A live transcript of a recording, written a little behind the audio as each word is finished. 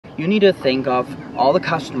you need to think of all the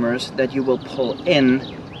customers that you will pull in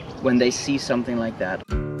when they see something like that.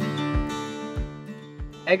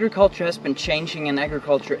 Agriculture has been changing and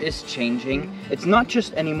agriculture is changing. It's not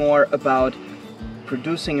just anymore about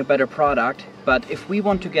producing a better product, but if we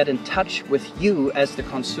want to get in touch with you as the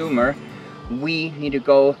consumer, we need to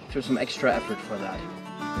go through some extra effort for that.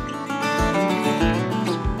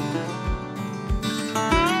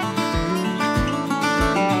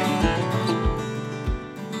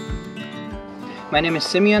 My name is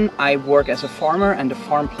Simeon. I work as a farmer and a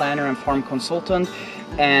farm planner and farm consultant,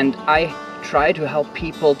 and I try to help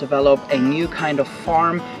people develop a new kind of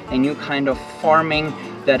farm, a new kind of farming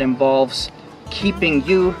that involves keeping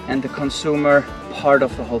you and the consumer part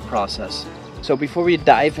of the whole process. So before we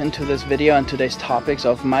dive into this video and today's topics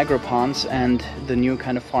of microponds and the new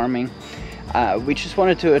kind of farming, we just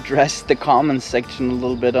wanted to address the comments section a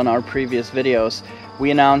little bit on our previous videos.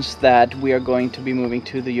 We announced that we are going to be moving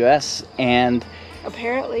to the US, and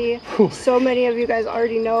apparently so many of you guys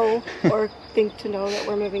already know or think to know that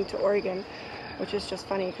we're moving to Oregon, which is just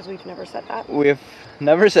funny because we've never said that. We've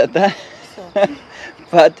never said that. So.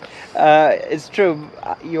 But it's true,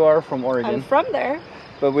 you are from Oregon. I'm from there.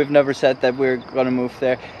 But we've never said that we're going to move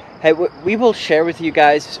there. Hey, we will share with you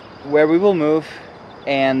guys where we will move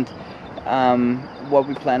and what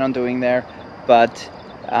we plan on doing there. But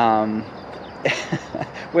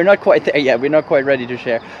we're not quite there yet. We're not quite ready to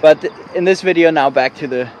share. But in this video now, back to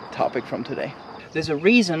the topic from today. There's a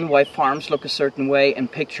reason why farms look a certain way in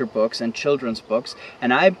picture books and children's books,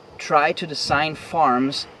 and I try to design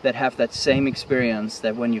farms that have that same experience,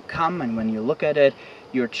 that when you come and when you look at it,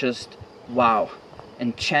 you're just, wow,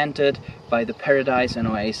 enchanted by the paradise and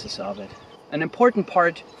oasis of it. An important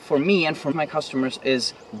part for me and for my customers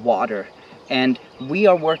is water, and we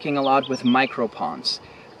are working a lot with microponds,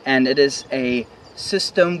 and it is a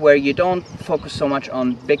system where you don't focus so much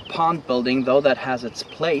on big pond building, though that has its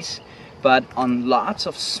place, but on lots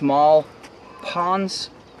of small ponds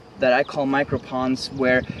that I call microponds,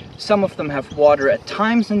 where some of them have water at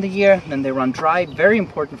times in the year, then they run dry, very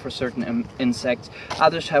important for certain insects.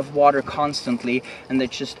 Others have water constantly, and they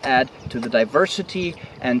just add to the diversity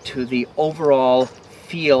and to the overall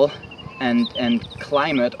feel and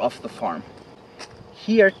climate of the farm.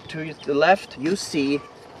 Here to the left you see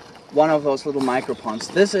one of those little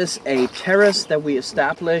microponds. This is a terrace that we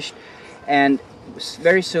established, and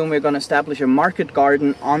very soon we're going to establish a market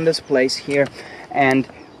garden on this place here. And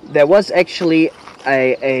there was actually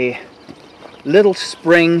a little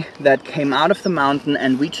spring that came out of the mountain,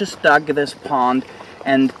 and we just dug this pond,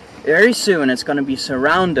 and very soon it's going to be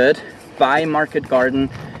surrounded by market garden,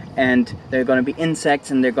 and there are going to be insects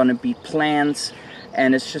and there are going to be plants,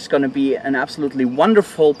 and it's just going to be an absolutely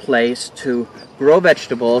wonderful place to grow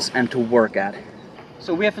vegetables and to work at.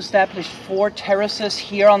 So we have established 4 terraces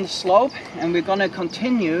here on the slope, and we're going to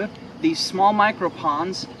continue these small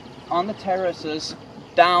microponds on the terraces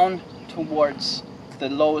down towards the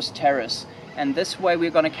lowest terrace. And this way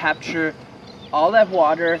we're going to capture all that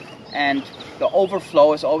water, and the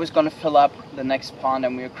overflow is always going to fill up the next pond,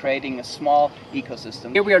 and we're creating a small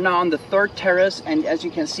ecosystem. Here we are now on the 3rd terrace, and as you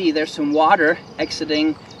can see there's some water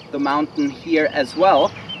exiting the mountain here as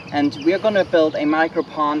well. And we are going to build a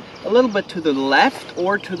micropond a little bit to the left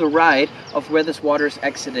or to the right of where this water is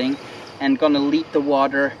exiting, and going to lead the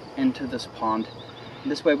water into this pond.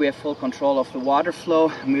 And this way we have full control of the water flow,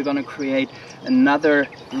 and we're going to create another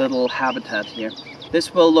little habitat here.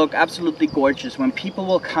 This will look absolutely gorgeous. When people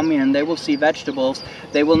will come in and they will see vegetables,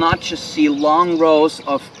 they will not just see long rows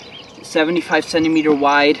of 75 centimeter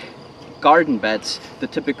wide garden beds, the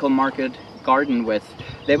typical market garden width.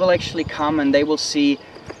 They will actually come and they will see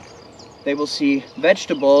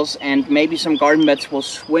vegetables, and maybe some garden beds will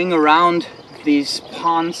swing around these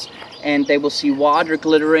ponds, and they will see water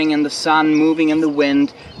glittering in the sun, moving in the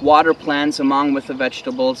wind, water plants among with the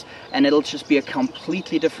vegetables, and it'll just be a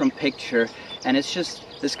completely different picture. And it's just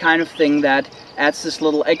this kind of thing that adds this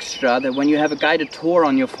little extra, that when you have a guided tour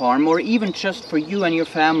on your farm, or even just for you and your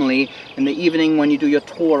family in the evening when you do your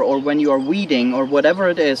tour, or when you are weeding, or whatever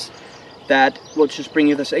it is, that will just bring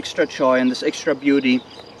you this extra joy and this extra beauty.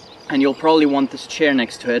 And you'll probably want this chair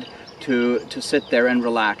next to it to sit there and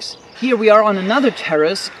relax. Here we are on another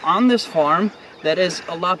terrace on this farm that is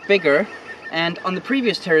a lot bigger, and on the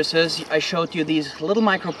previous terraces I showed you these little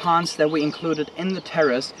microponds that we included in the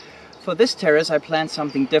terrace. For this terrace I planned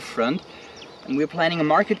something different, and we're planning a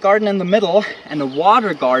market garden in the middle and a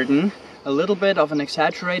water garden, a little bit of an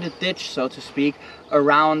exaggerated ditch, so to speak,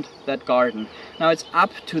 around that garden. Now it's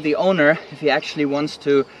up to the owner if he actually wants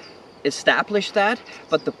to establish that,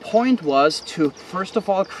 but the point was to first of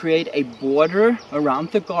all create a border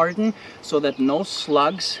around the garden so that no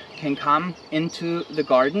slugs can come into the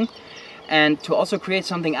garden, and to also create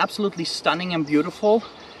something absolutely stunning and beautiful,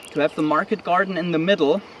 to have the market garden in the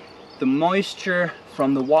middle, the moisture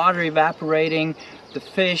from the water evaporating, the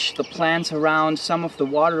fish, the plants around, some of the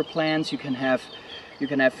water plants. You can have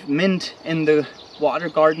mint in the water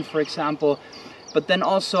garden, for example, but then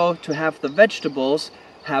also to have the vegetables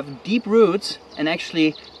have deep roots and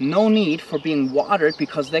actually no need for being watered,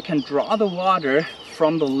 because they can draw the water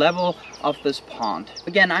from the level of this pond.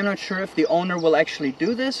 Again, I'm not sure if the owner will actually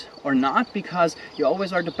do this or not, because you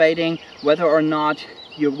always are debating whether or not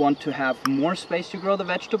you want to have more space to grow the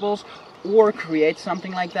vegetables or create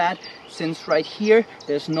something like that, since right here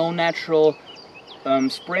there's no natural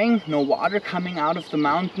spring, no water coming out of the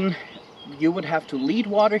mountain. You would have to lead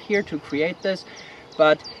water here to create this,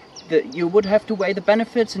 but you would have to weigh the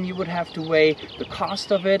benefits and you would have to weigh the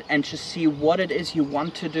cost of it and just see what it is you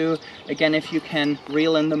want to do. Again, if you can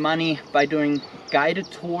reel in the money by doing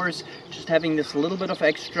guided tours, just having this little bit of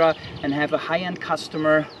extra and have a high-end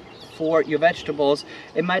customer for your vegetables,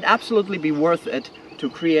 it might absolutely be worth it to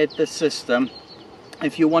create this system.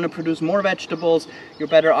 If you want to produce more vegetables, you're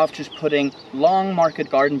better off just putting long market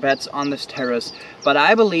garden beds on this terrace. But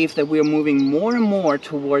I believe that we are moving more and more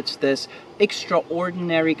towards this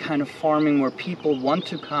extraordinary kind of farming where people want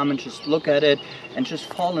to come and just look at it and just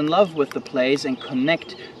fall in love with the place and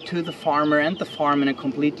connect to the farmer and the farm in a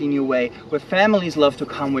completely new way, where families love to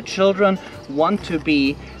come, where children want to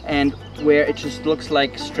be, and where it just looks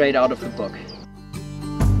like straight out of the book.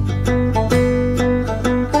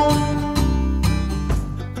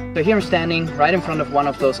 So here I'm standing right in front of one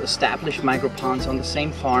of those established micro ponds on the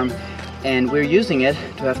same farm, and we're using it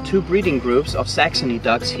to have two breeding groups of Saxony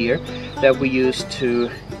ducks here that we use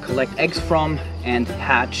to collect eggs from and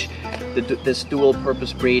hatch this dual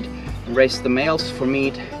purpose breed, and raise the males for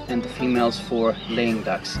meat and the females for laying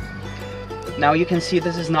ducks. Now you can see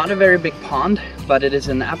this is not a very big pond, but it is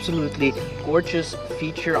an absolutely gorgeous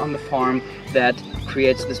feature on the farm that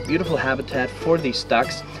creates this beautiful habitat for these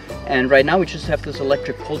ducks. And right now we just have this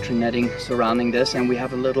electric poultry netting surrounding this, and we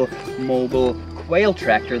have a little mobile quail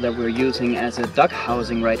tractor that we're using as a duck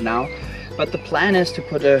housing right now. But the plan is to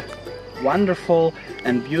put a wonderful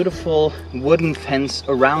and beautiful wooden fence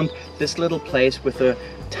around this little place with a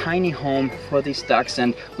tiny home for these ducks,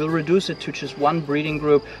 and we'll reduce it to just one breeding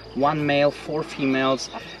group, one male, 4 females,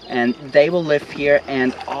 and they will live here,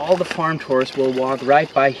 and all the farm tours will walk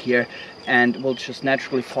right by here and will just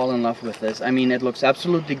naturally fall in love with this. I mean, it looks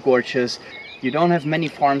absolutely gorgeous. You don't have many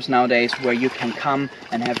farms nowadays where you can come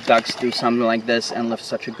and have ducks do something like this and live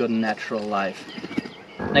such a good and natural life.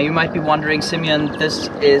 Now you might be wondering, Simeon, this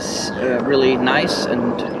is really nice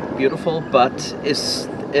and beautiful, but is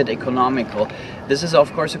it economical? This is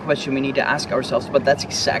of course a question we need to ask ourselves, but that's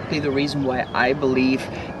exactly the reason why I believe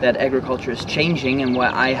that agriculture is changing and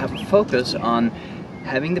why I have a focus on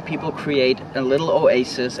having the people create a little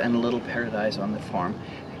oasis and a little paradise on the farm.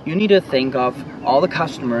 You need to think of all the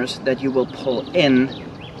customers that you will pull in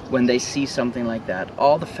when they see something like that.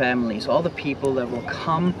 All the families, all the people that will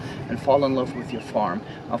come and fall in love with your farm,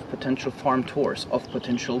 of potential farm tours, of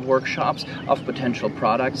potential workshops, of potential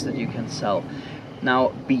products that you can sell. Now,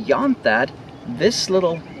 beyond that, this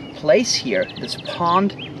little place here, this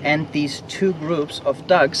pond and these two groups of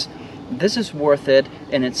ducks, this is worth it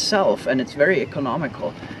in itself, and it's very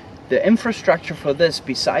economical. The infrastructure for this,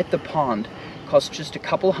 beside the pond, costs just a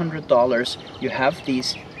couple $100. You have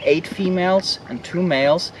these 8 females and 2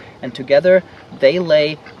 males, and together they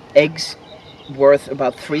lay eggs worth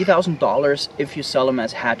about $3,000 if you sell them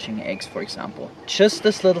as hatching eggs, for example. Just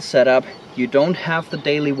this little setup, you don't have the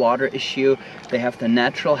daily water issue, they have the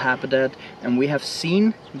natural habitat, and we have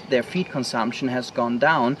seen their feed consumption has gone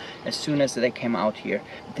down as soon as they came out here.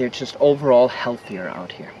 They're just overall healthier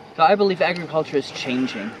out here. So I believe agriculture is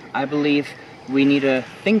changing. I believe we need to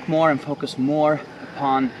think more and focus more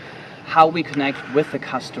upon how we connect with the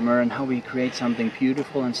customer and how we create something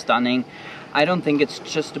beautiful and stunning. I don't think it's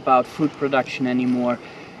just about food production anymore.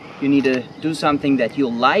 You need to do something that you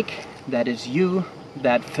like, that is you,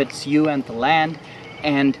 that fits you and the land,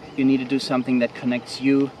 and you need to do something that connects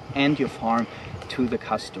you and your farm to the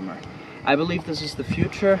customer. I believe this is the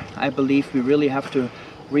future. I believe we really have to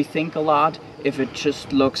rethink a lot. If it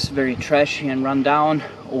just looks very trashy and run down,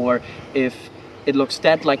 or if it looks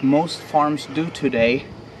dead like most farms do today,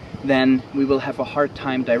 then we will have a hard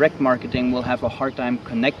time direct marketing, we'll have a hard time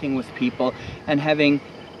connecting with people and having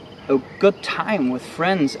a good time with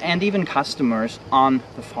friends and even customers on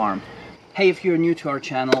the farm. Hey, if you're new to our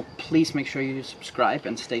channel, please make sure you subscribe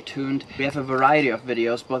and stay tuned. We have a variety of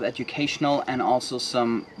videos, both educational and also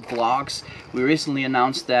some vlogs. We recently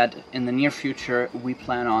announced that in the near future we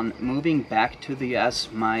plan on moving back to the US,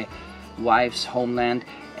 my wife's homeland,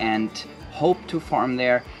 and hope to farm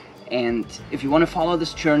there. And if you want to follow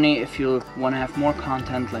this journey, if you want to have more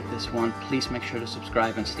content like this one, please make sure to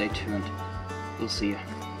subscribe and stay tuned. We'll see you.